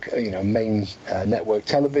network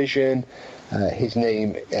television. His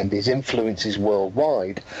name and his influence is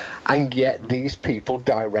worldwide, and yet these people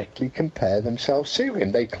directly compare themselves to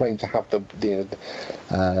him. They claim to have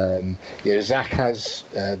Zach has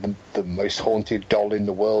the most haunted doll in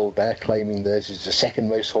the world. They're claiming theirs is the second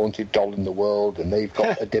most haunted doll in the world, and they've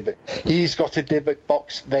got a Dybbuk. He's got a Dybbuk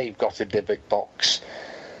box. They've got a Dybbuk box.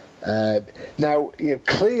 Now,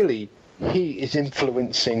 clearly he is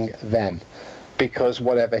influencing them, because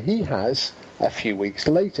whatever he has, a few weeks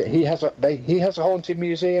later, he has a haunted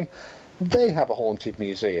museum. They have a haunted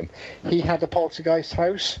museum. He had a poltergeist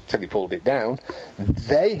house till he pulled it down.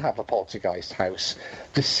 They have a poltergeist house.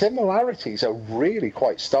 The similarities are really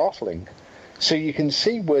quite startling. So you can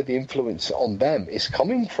see where the influence on them is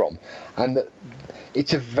coming from. And that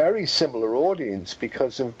it's a very similar audience,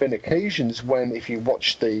 because there have been occasions when, if you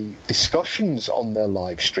watch the discussions on their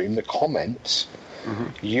live stream, the comments,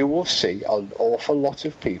 you will see an awful lot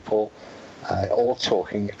of people all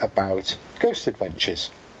talking about ghost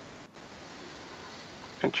adventures.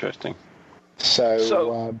 Interesting.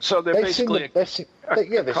 So they're basically they've seen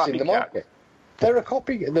the market. They're a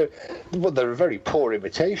copy. They're a very poor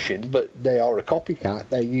imitation, but they are a copycat.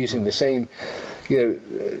 They're using the same,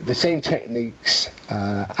 the same techniques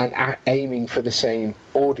and aiming for the same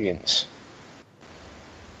audience.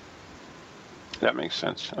 That makes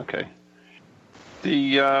sense. Okay.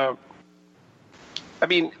 Is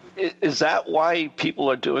that why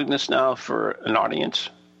people are doing this now, for an audience?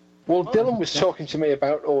 Well, Dylan was talking to me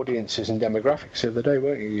about audiences and demographics the other day,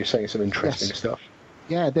 weren't you? You were saying some interesting stuff.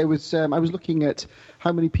 Yeah, there was. I was looking at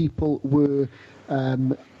how many people were,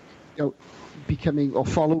 becoming or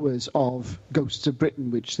followers of Ghosts of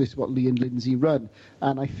Britain, which is what Lee and Lindsay run.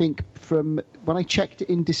 And I think from when I checked it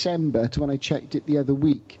in December to when I checked it the other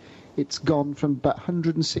week, it's gone from about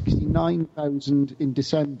 169,000 in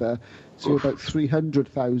December to about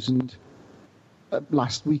 300,000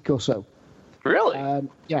 last week or so. Really?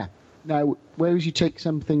 Yeah. Now, whereas you take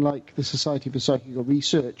something like the Society for Psychical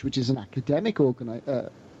Research, which is an academic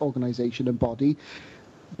organisation and body,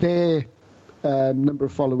 their number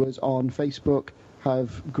of followers on Facebook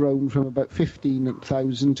have grown from about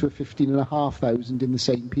 15,000 to 15,500 in the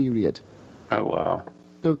same period. Oh, wow.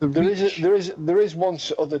 So there is one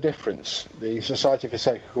other difference. The Society for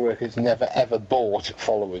Psychical Work has never ever bought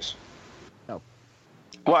followers. No.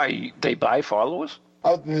 Why? They buy followers?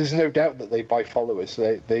 Oh, there's no doubt that they buy followers.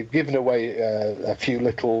 They've given away a few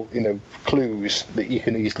little, clues that you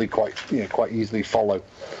can quite easily follow,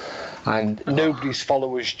 and nobody's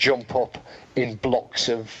followers jump up in blocks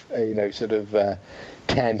of,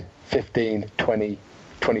 10, 15, 20,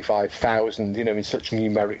 25,000, in such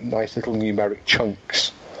nice little numeric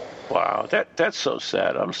chunks. Wow, that's so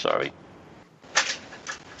sad. I'm sorry.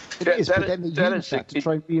 It is, but then they use that to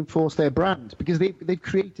try and reinforce their brand, because they've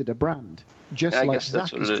created a brand. Just I like guess that's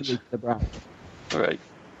Zach what has it is. created a brand. Right.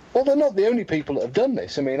 Well, they're not the only people that have done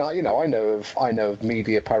this. I mean, I know of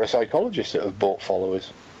media parapsychologists that have bought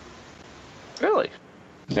followers. Really?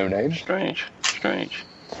 No names. Strange.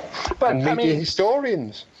 But and media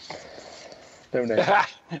historians. No names.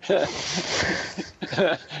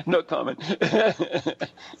 No comment.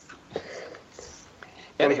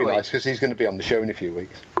 That'll be nice, because he's going to be on the show in a few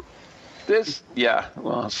weeks.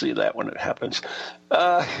 I'll see that when it happens.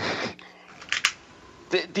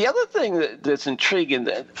 The other thing that's intriguing,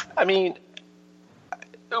 we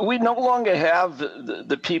no longer have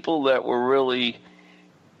the people that were really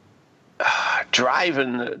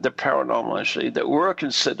driving the paranormal industry, that were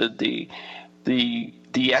considered the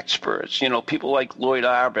experts. People like Lloyd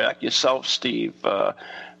Auerbach, yourself, Steve.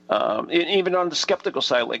 Even on the skeptical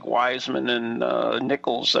side, like Wiseman and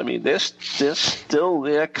Nichols. They're still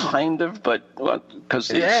there, kind of, but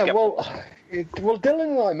because Well, Dylan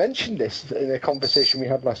and I mentioned this in a conversation we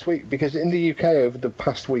had last week, because in the UK over the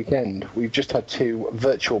past weekend, we've just had 2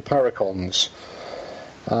 virtual paracons,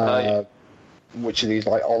 which are these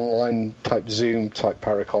like online type Zoom type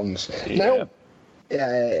paracons. Yeah.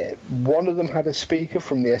 Now, one of them had a speaker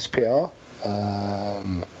from the SPR,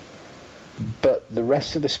 but the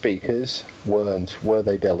rest of the speakers weren't, were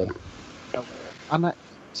they, Dylan? And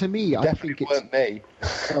to me, I think it's... weren't me.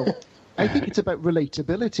 I think it's about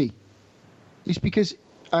relatability. It's because,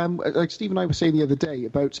 like Steve and I were saying the other day,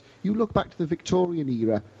 about you look back to the Victorian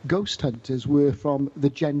era, ghost hunters were from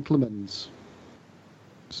the gentleman's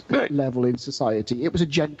level in society. It was a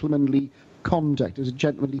gentlemanly conduct. It was a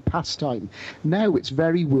gentlemanly pastime. Now it's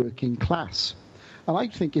very working class. And I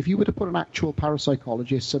think if you were to put an actual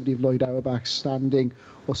parapsychologist, somebody of Lloyd Auerbach's standing,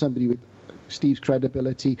 or somebody with Steve's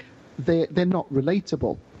credibility, they're not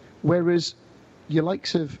relatable. Whereas your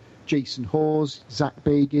likes of Jason Hawes, Zach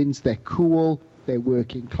Bagans, they're cool, they're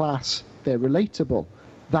working class, they're relatable.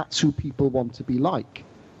 That's who people want to be like.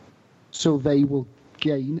 So they will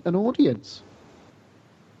gain an audience.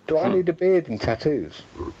 Do I need a beard and tattoos?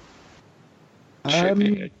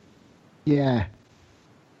 Yeah.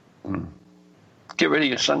 Get rid of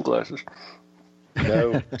your sunglasses.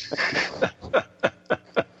 No.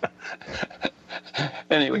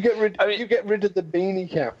 Anyway, you get rid of the beanie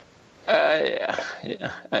cap.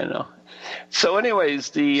 Yeah, I know. So,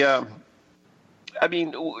 anyways, where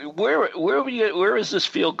is this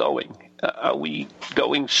field going? Are we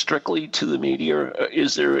going strictly to the media?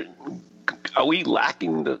 Are we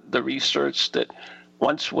lacking the research that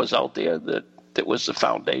once was out there that was the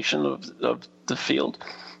foundation of the field?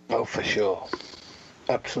 Oh, for sure.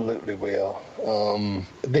 Absolutely, we are.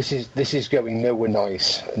 This is going nowhere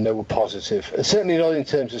nice, nowhere positive. Certainly not in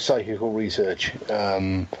terms of psychical research.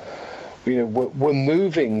 We're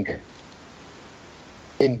moving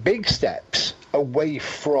in big steps away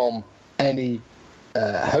from any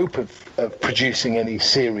hope of producing any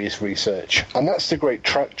serious research, and that's the great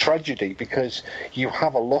tragedy, because you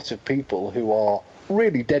have a lot of people who are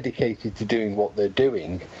really dedicated to doing what they're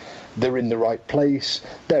doing. They're in the right place,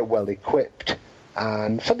 they're well equipped,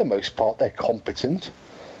 and for the most part they're competent.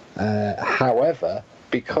 However,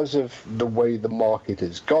 because of the way the market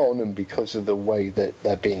has gone and because of the way that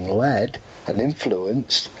they're being led and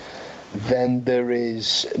influenced, then there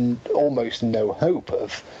is almost no hope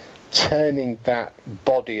of turning that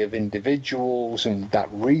body of individuals and that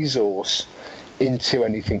resource into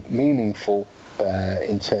anything meaningful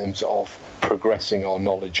in terms of progressing our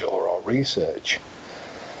knowledge or our research,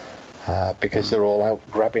 because they're all out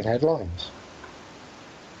grabbing headlines.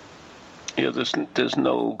 Yeah, there's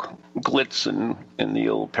no glitz in the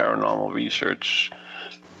old paranormal research.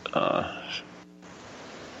 Yeah,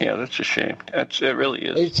 that's a shame. It really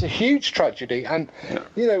is. It's a huge tragedy, and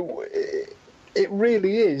it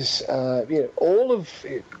really is. All of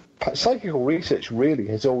psychical research really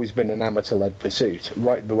has always been an amateur-led pursuit,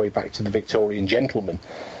 right the way back to the Victorian gentleman.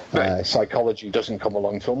 Right. Psychology doesn't come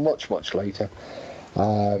along until much, much later.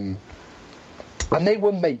 And they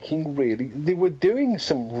were doing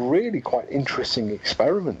some really quite interesting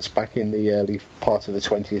experiments back in the early part of the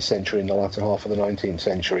 20th century and the latter half of the 19th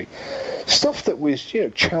century. Stuff that was,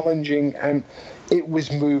 challenging, and it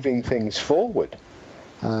was moving things forward.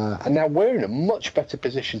 And now we're in a much better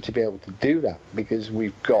position to be able to do that, because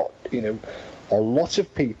we've got, a lot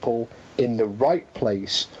of people in the right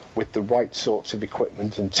place with the right sorts of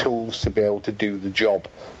equipment and tools to be able to do the job.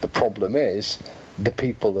 The problem is the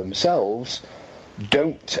people themselves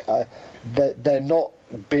don't, they're not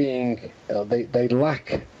being, they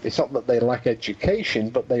lack, it's not that they lack education,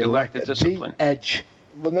 but they lack the discipline.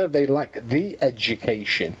 They lack the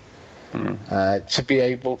education to be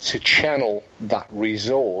able to channel that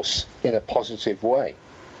resource in a positive way.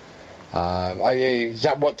 Is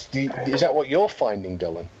that what you're finding,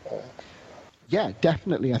 Dylan? Yeah,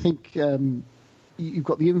 definitely. I think you've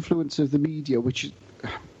got the influence of the media, which is,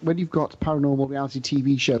 when you've got paranormal reality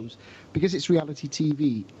TV shows, because it's reality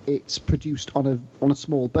TV, it's produced on a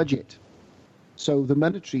small budget. So the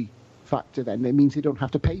monetary factor then, it means they don't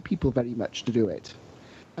have to pay people very much to do it.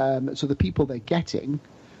 So the people they're getting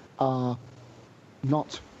are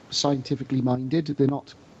not scientifically minded, they're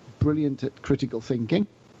not brilliant at critical thinking,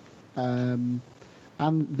 and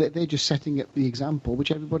they're just setting up the example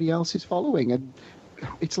which everybody else is following, and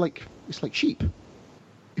it's like sheep.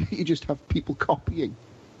 You just have people copying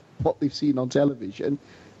what they've seen on television,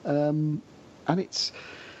 and it's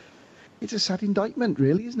a sad indictment,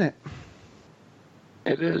 really, isn't it?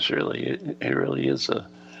 It is, really. It really is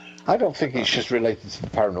I don't think it's just related to the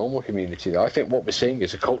paranormal community, though. I think what we're seeing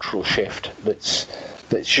is a cultural shift that's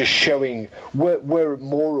just showing we're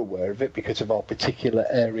more aware of it because of our particular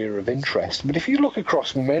area of interest. But if you look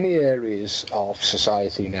across many areas of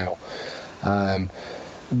society now,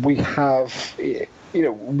 we have,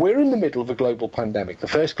 we're in the middle of a global pandemic, the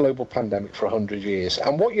first global pandemic for 100 years.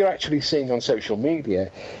 And what you're actually seeing on social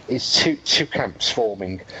media is two camps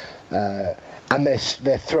forming. And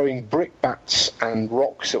they're throwing brickbats and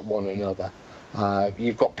rocks at one another.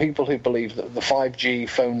 You've got people who believe that the 5G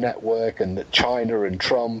phone network and that China and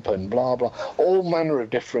Trump and blah, blah, all manner of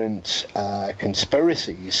different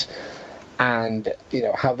conspiracies, and,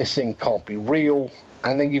 how this thing can't be real.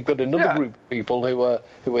 And then you've got another group of people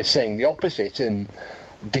who are saying the opposite and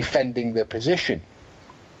defending their position.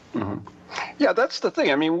 Mm-hmm. Yeah, that's the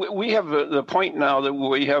thing. I mean, we have the point now that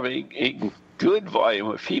we have a good volume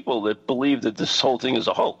of people that believe that this whole thing is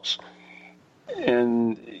a hoax.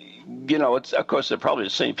 And, it's, of course, they're probably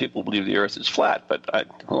the same people who believe the earth is flat, but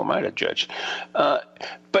who am I to judge?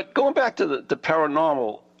 But going back to the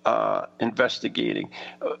paranormal investigating,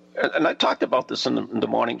 and I talked about this in the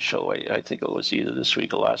morning show, I think it was either this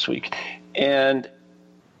week or last week, and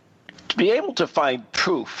to be able to find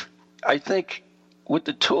proof, I think with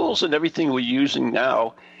the tools and everything we're using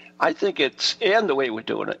now, I think and the way we're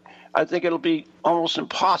doing it, I think it'll be almost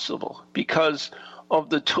impossible because of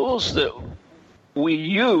the tools that we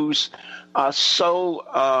use are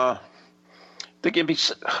so, they can be,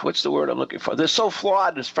 what's the word I'm looking for? They're so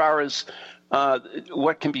flawed as far as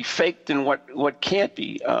what can be faked and what can't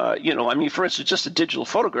be. For instance, just a digital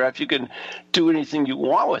photograph, you can do anything you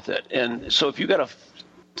want with it. And so if you got a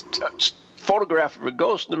photograph of a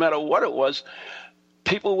ghost, no matter what it was,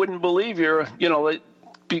 people wouldn't believe you're,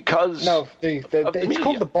 because it's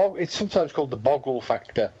called the bog. It's sometimes called the boggle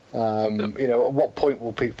factor. At what point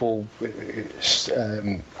will people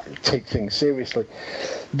take things seriously?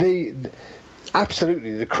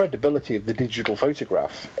 Absolutely, the credibility of the digital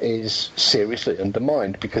photograph is seriously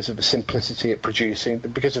undermined because of the simplicity it producing,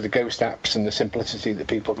 because of the ghost apps and the simplicity that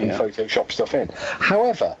people can Photoshop stuff in.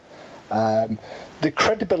 However, the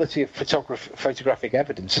credibility of photographic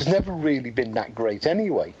evidence has never really been that great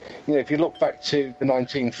anyway. If you look back to the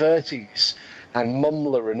 1930s and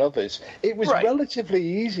Mumler and others, it was relatively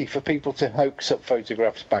easy for people to hoax up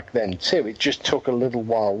photographs back then too. It just took a little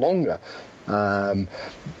while longer.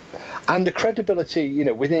 And the credibility,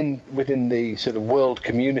 within the sort of world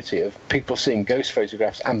community of people seeing ghost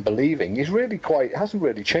photographs and believing hasn't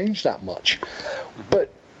really changed that much.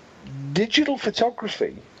 But digital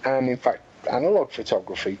photography, and in fact analog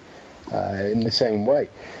photography, in the same way,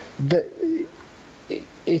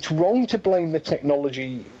 it's wrong to blame the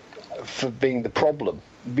technology for being the problem,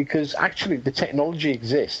 because actually the technology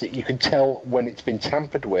exists that you can tell when it's been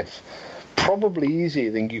tampered with probably easier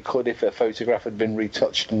than you could if a photograph had been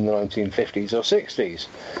retouched in the 1950s or 60s.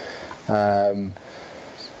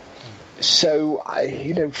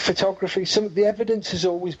 Photography, the evidence has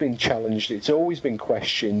always been challenged, it's always been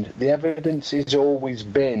questioned, the evidence has always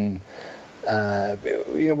been,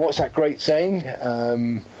 what's that great saying?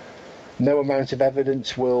 No amount of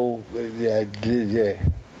evidence will...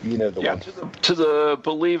 one. To the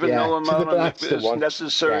believer, no amount is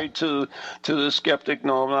necessary. To the skeptic,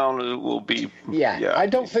 no amount will be. I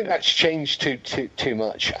don't think that's changed too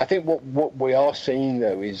much. I think what we are seeing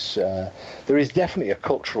though is there is definitely a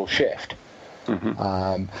cultural shift,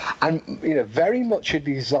 and very much a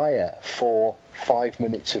desire for 5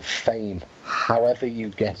 minutes of fame, however you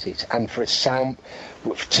get it, and for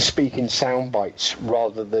to speak in sound bites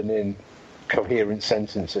rather than in coherent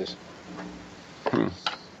sentences.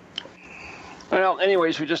 Well,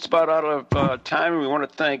 anyways, we're just about out of time. We want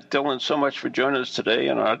to thank Dylan so much for joining us today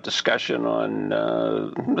in our discussion on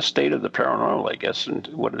the state of the paranormal, I guess, and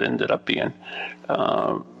what it ended up being.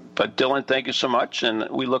 But Dylan, thank you so much, and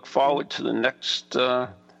we look forward to the next.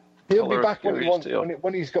 He'll be back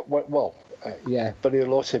when he's got but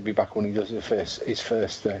he'll also be back when he does his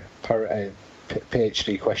first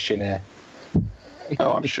PhD questionnaire.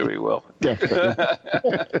 Oh, I'm sure he will.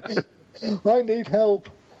 I need help.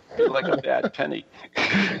 Like a bad penny.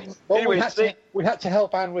 Well, anyways, we had to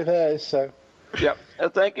help Anne with hers, so. Yep.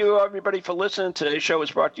 Thank you, everybody, for listening. Today's show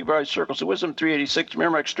is brought to you by Circles of Wisdom, 386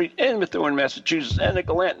 Merrimack Street in Methuen, Massachusetts, and the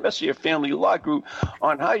Gallant Messier Family Law Group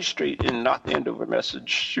on High Street in North Andover,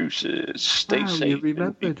 Massachusetts. Stay safe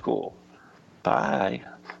and be cool. Bye.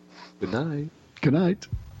 Good night. Good night.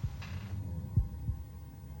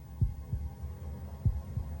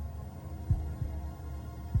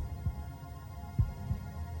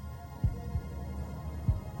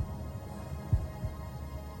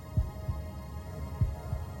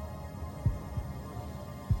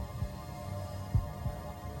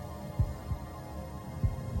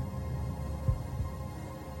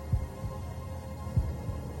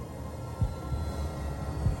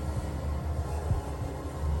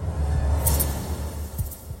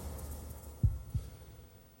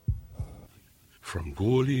 From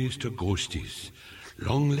ghoulies to ghosties,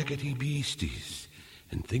 long-leggedy beasties,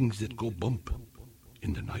 and things that go bump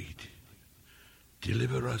in the night.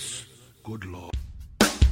 Deliver us, good Lord.